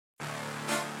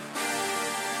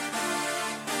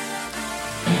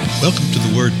Welcome to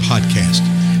the Word Podcast.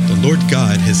 The Lord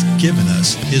God has given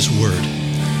us His Word.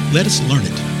 Let us learn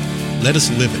it. Let us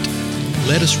live it.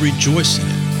 Let us rejoice in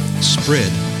it.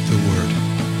 Spread the Word.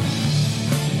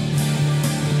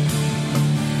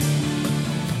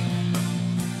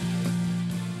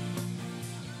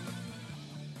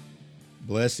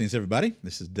 Blessings, everybody.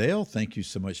 This is Dale. Thank you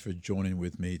so much for joining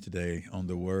with me today on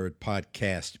the Word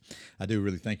Podcast. I do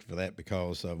really thank you for that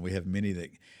because we have many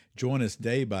that join us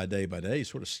day by day,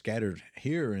 sort of scattered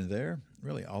here and there,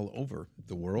 really all over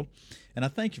the world. And I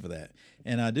thank you for that.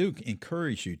 And I do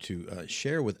encourage you to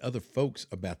share with other folks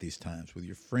about these times, with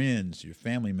your friends, your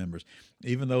family members,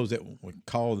 even those that would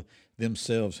call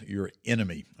themselves your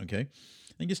enemy, okay?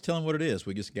 And just tell them what it is.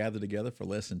 We just gather together for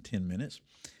less than 10 minutes,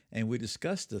 and we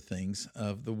discuss the things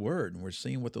of the Word, and we're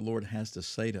seeing what the Lord has to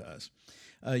say to us.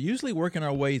 Usually working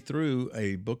our way through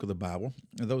a book of the Bible,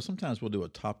 though sometimes we'll do a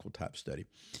topical type study.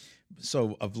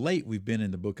 So of late, we've been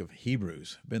in the book of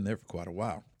Hebrews, been there for quite a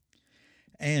while.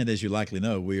 And as you likely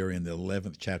know, we are in the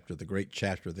 11th chapter, the great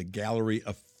chapter, the Gallery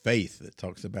of Faith, that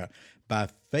talks about by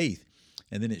faith.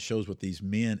 And then it shows what these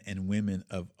men and women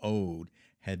of old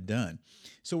had done.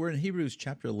 So we're in Hebrews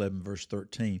chapter 11, verse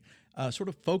 13, sort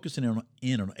of focusing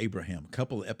in on Abraham. A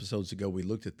couple of episodes ago, we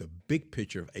looked at the big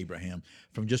picture of Abraham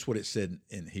from just what it said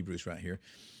in Hebrews right here.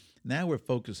 Now we're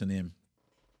focusing in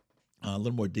a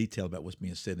little more detail about what's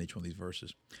being said in each one of these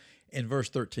verses. In verse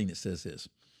 13, it says this: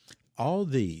 all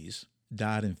these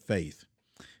died in faith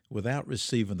without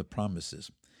receiving the promises,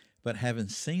 but having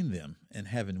seen them and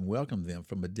having welcomed them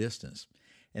from a distance,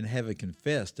 and having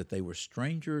confessed that they were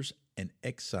strangers and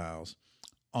exiles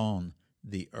on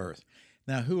the earth.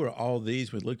 Now, who are all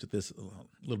these? We looked at this a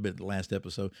little bit in the last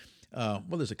episode. Well,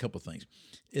 there's a couple of things.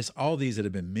 It's all these that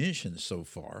have been mentioned so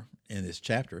far in this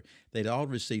chapter. They'd all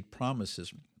received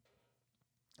promises.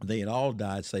 They had all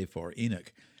died, save for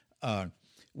Enoch,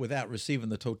 without receiving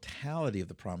the totality of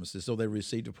the promises, so they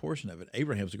received a portion of it.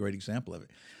 Abraham's a great example of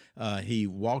it. He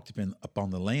walked upon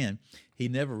the land. He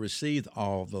never received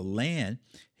all the land.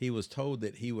 He was told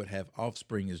that he would have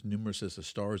offspring as numerous as the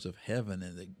stars of heaven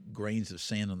and the grains of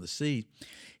sand on the sea.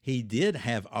 He did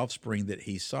have offspring that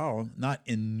he saw, not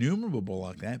innumerable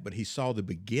like that, but he saw the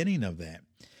beginning of that.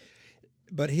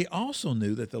 But he also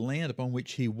knew that the land upon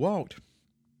which he walked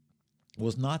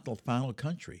was not the final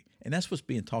country. And that's what's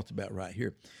being talked about right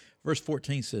here. Verse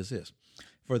 14 says this: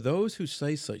 for those who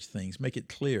say such things make it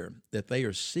clear that they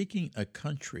are seeking a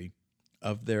country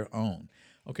of their own.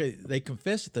 Okay, they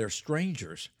confess that they're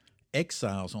strangers,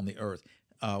 exiles on the earth.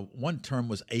 One term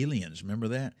was aliens. Remember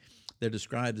that? They're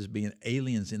described as being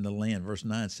aliens in the land. Verse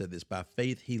 9 said this: by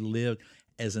faith he lived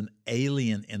as an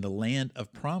alien in the land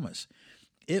of promise.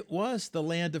 It was the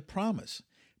land of promise.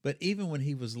 But even when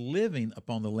he was living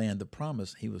upon the land of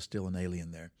promise, he was still an alien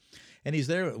there. And he's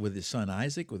there with his son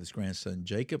Isaac, with his grandson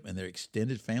Jacob, and their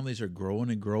extended families are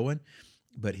growing and growing,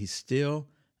 but he's still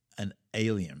an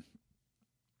alien.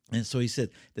 And so he said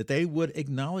that they would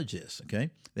acknowledge this, okay?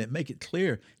 That make it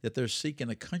clear that they're seeking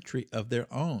a country of their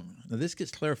own. Now this gets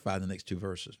clarified in the next two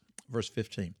verses. Verse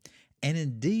 15, and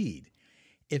indeed,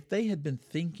 if they had been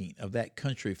thinking of that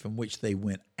country from which they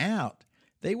went out,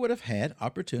 they would have had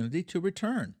opportunity to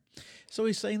return. So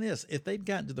he's saying this: if they'd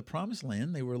gotten to the promised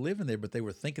land, they were living there, but they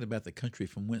were thinking about the country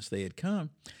from whence they had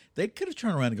come, they could have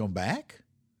turned around and gone back.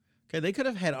 Okay, they could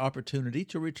have had opportunity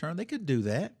to return. They could do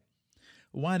that.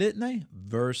 Why didn't they?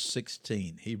 Verse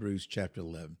 16, Hebrews chapter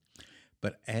 11.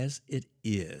 But as it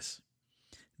is,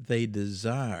 they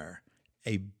desire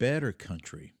a better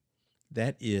country,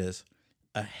 that is,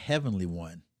 a heavenly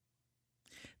one.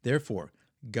 Therefore,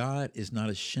 God is not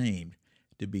ashamed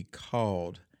to be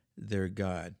called their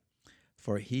God,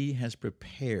 for he has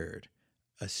prepared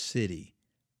a city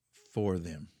for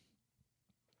them.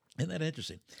 Isn't that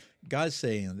interesting? God's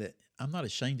saying that I'm not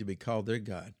ashamed to be called their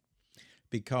God,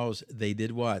 because they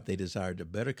did what? They desired a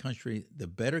better country. The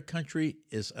better country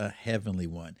is a heavenly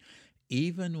one.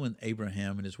 Even when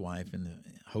Abraham and his wife and the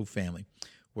whole family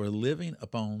were living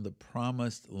upon the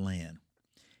promised land,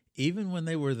 even when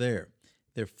they were there,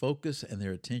 their focus and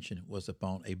their attention was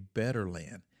upon a better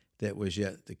land that was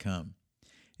yet to come.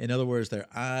 In other words, their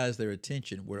eyes, their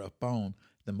attention were upon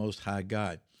the Most High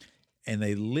God. And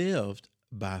they lived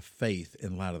by faith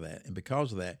in light of that. And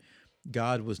because of that,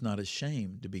 God was not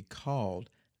ashamed to be called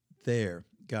their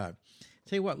God.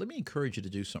 Tell you what, let me encourage you to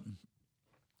do something.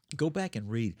 Go back and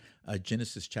read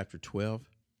Genesis chapter 12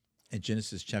 and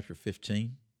Genesis chapter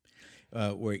 15,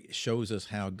 where it shows us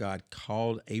how God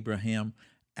called Abraham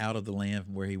out of the land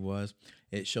from where he was.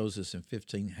 It shows us in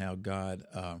 15 how God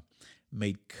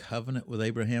made covenant with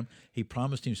Abraham. He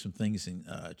promised him some things in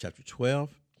chapter 12.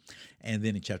 And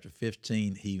then in chapter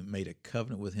 15, he made a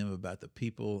covenant with him about the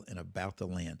people and about the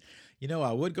land. You know,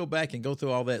 I would go back and go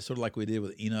through all that, sort of like we did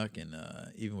with Enoch and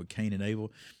even with Cain and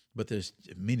Abel, but there's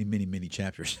many, many, many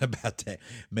chapters about that.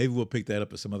 Maybe we'll pick that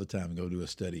up at some other time and go do a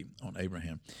study on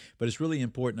Abraham. But it's really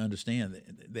important to understand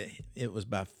that it was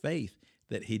by faith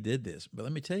that he did this. But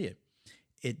let me tell you,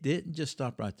 it didn't just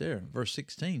stop right there. Verse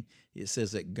 16, it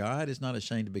says that God is not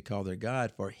ashamed to be called their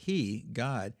God, for he,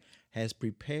 God, has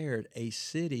prepared a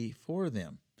city for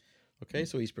them. Okay,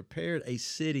 so he's prepared a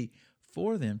city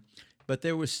for them, but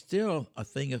there was still a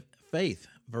thing of faith.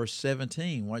 Verse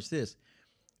 17, watch this.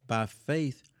 By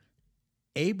faith,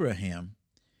 Abraham,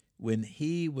 when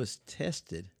he was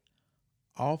tested,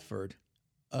 offered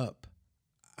up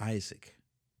Isaac.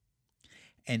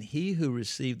 And he who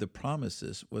received the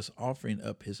promises was offering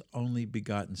up his only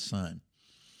begotten son.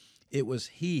 It was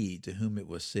he to whom it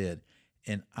was said,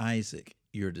 "And Isaac,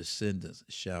 your descendants,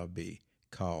 shall be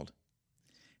called."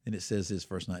 And it says this,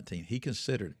 verse 19, he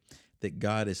considered that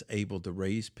God is able to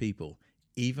raise people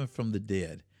even from the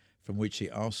dead, from which he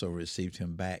also received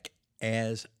him back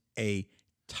as a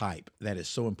type. That is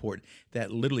so important.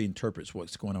 That literally interprets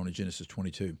what's going on in Genesis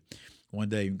 22. One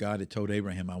day, God had told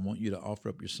Abraham, I want you to offer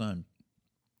up your son.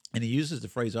 And he uses the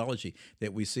phraseology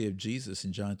that we see of Jesus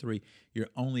in John 3, your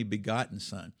only begotten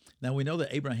son. Now, we know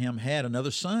that Abraham had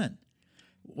another son.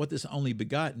 What this only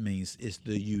begotten means is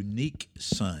the unique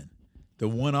son, the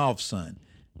one-off son,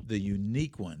 the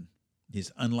unique one. He's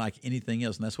unlike anything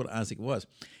else, and that's what Isaac was.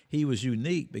 He was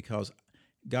unique because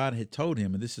God had told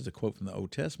him, and this is a quote from the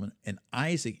Old Testament, "And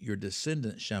Isaac, your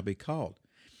descendant, shall be called."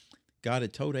 God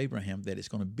had told Abraham that it's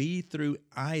going to be through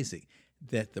Isaac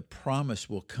that the promise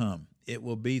will come. It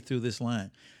will be through this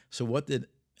line. So what did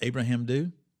Abraham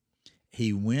do?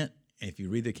 He went, and if you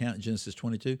read the account in Genesis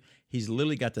 22, he's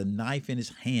literally got the knife in his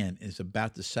hand and is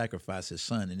about to sacrifice his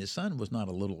son. And his son was not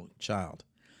a little child.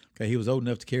 Okay, he was old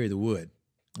enough to carry the wood.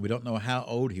 We don't know how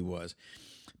old he was,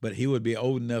 but he would be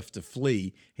old enough to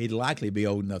flee. He'd likely be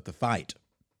old enough to fight,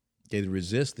 okay, to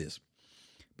resist this.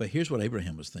 But here's what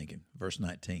Abraham was thinking, verse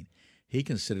 19. He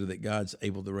considered that God's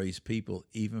able to raise people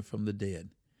even from the dead.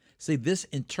 See, this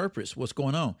interprets what's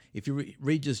going on. If you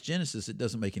read just Genesis, it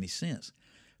doesn't make any sense.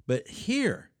 But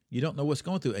here, you don't know what's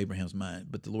going through Abraham's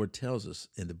mind, but the Lord tells us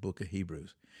in the book of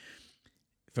Hebrews,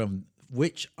 from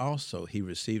which also he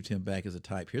received him back as a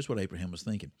type. Here's what Abraham was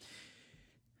thinking.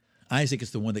 Isaac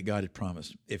is the one that God had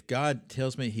promised. If God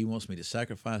tells me he wants me to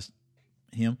sacrifice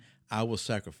him, I will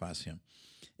sacrifice him.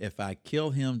 If I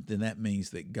kill him, then that means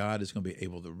that God is going to be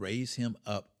able to raise him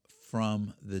up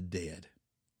from the dead.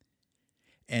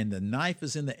 And the knife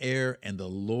is in the air, and the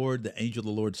Lord, the angel of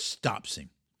the Lord, stops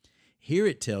him. Here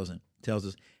it tells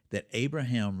us that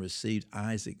Abraham received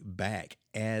Isaac back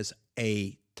as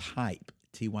a type,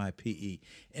 T-Y-P-E.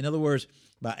 In other words,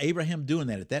 by Abraham doing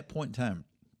that at that point in time,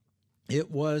 it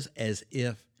was as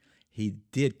if he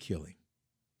did kill him.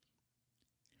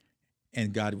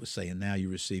 And God was saying, now you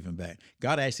receive him back.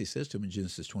 God actually says to him in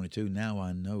Genesis 22, now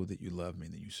I know that you love me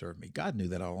and that you serve me. God knew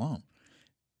that all along.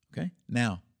 Okay?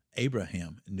 Now,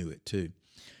 Abraham knew it too.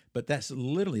 But that's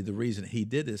literally the reason he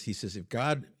did this. He says, if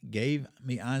God gave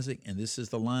me Isaac, and this is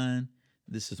the line,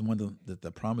 this is the one that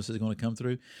the promise is going to come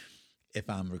through, if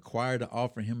I'm required to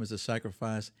offer him as a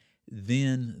sacrifice,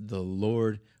 then the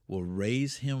Lord will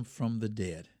raise him from the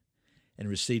dead and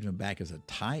receive him back as a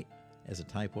type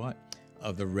what?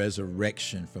 Of the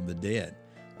resurrection from the dead,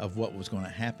 of what was going to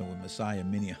happen with Messiah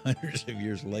many hundreds of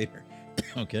years later,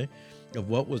 okay? Of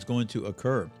what was going to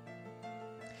occur.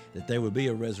 That there would be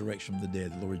a resurrection from the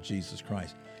dead, the Lord Jesus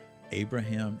Christ.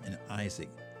 Abraham and Isaac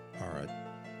are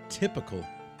a typical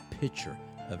picture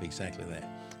of exactly that.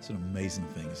 It's an amazing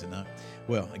thing, is it not?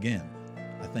 Well, again,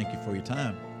 I thank you for your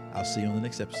time. I'll see you on the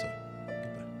next episode.